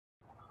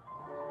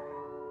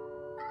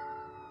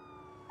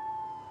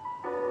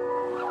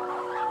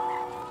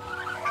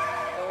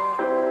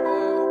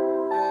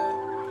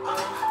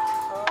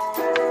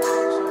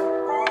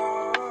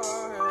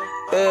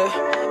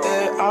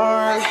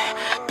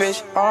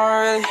bitch,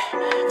 I'm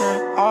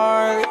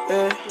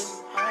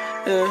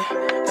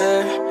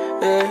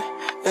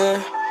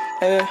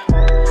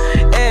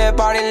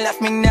Everybody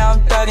left me, now I'm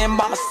thuggin'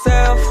 by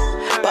myself.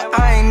 But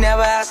I ain't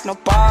never asked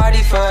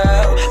nobody for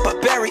help.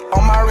 But berry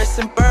on my wrist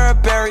and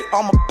Burberry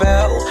on my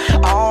belt.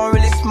 I don't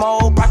really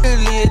smoke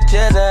broccoli or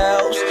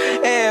Jezels.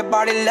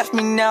 Everybody left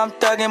me, now I'm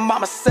thuggin' by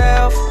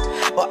myself.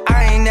 But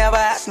I ain't never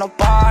asked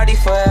nobody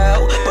for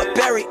help. But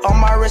berry on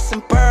my wrist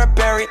and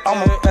Burberry on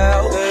my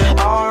belt. I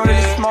don't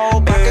really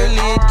smoke broccoli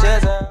or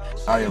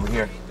Jezels. Alright, over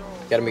here.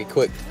 Gotta make it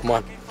quick, come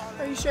on.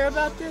 Are you sure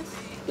about this?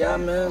 Yeah,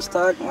 man, it's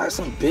talking like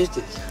some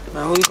bitches.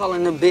 Man, who you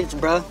calling a bitch,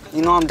 bruh?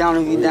 You know I'm down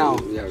if you down.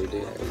 Yeah, we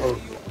did.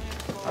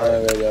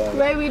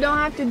 Ray, we don't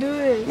have to do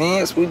this. Man,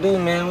 yes, we do,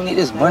 man. We need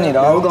this money,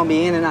 dog. We're gonna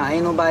be in and out.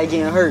 Ain't nobody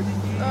getting hurt.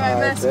 Alright,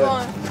 let's go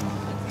on.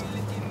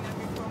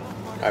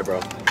 Alright, bro.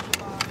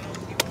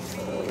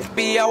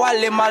 Be how I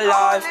live my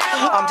life.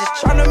 I'm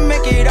just tryna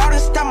make it out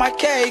and stack my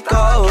cake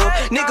up.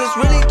 Niggas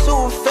really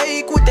too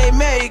fake with they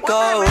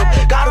makeup.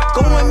 Gotta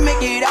go and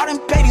make it out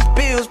and pay these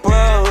bills, bro.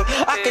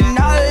 I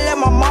cannot let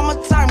my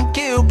mama time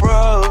kill,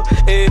 bro.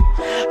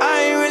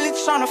 I ain't really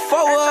tryna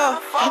forward.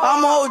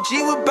 I'm a OG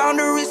with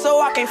boundaries, so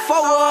I can't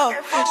forward.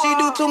 She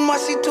do too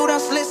much, she too done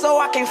slit, so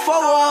I can't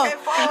forward.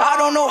 I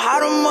don't know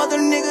how them other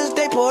niggas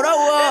they put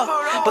over,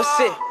 but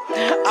shit,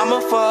 I'm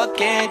a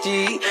fucking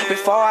G.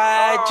 Before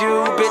I had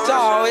you, bitch, I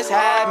always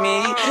had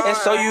me. And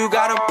so you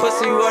got a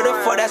pussy, what the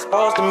fuck that's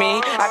supposed to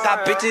mean? I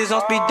got bitches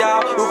on speed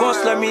dial, who gon'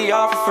 slut me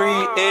off for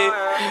free?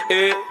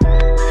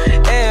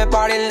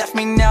 Everybody left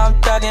me, now I'm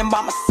thuggin'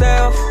 by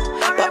myself.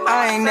 But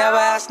I ain't never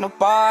asked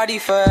nobody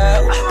for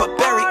help. But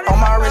berry on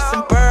my wrist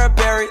and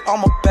Burberry on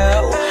my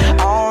belt. I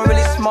don't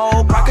really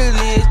smoke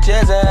broccoli or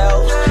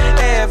Jezels.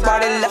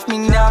 Everybody left me,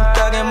 now I'm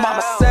thuggin' by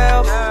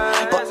myself.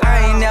 But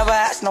I ain't never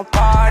asked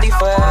nobody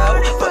for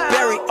help. But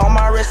berry on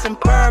my wrist and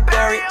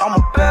Burberry on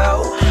my belt.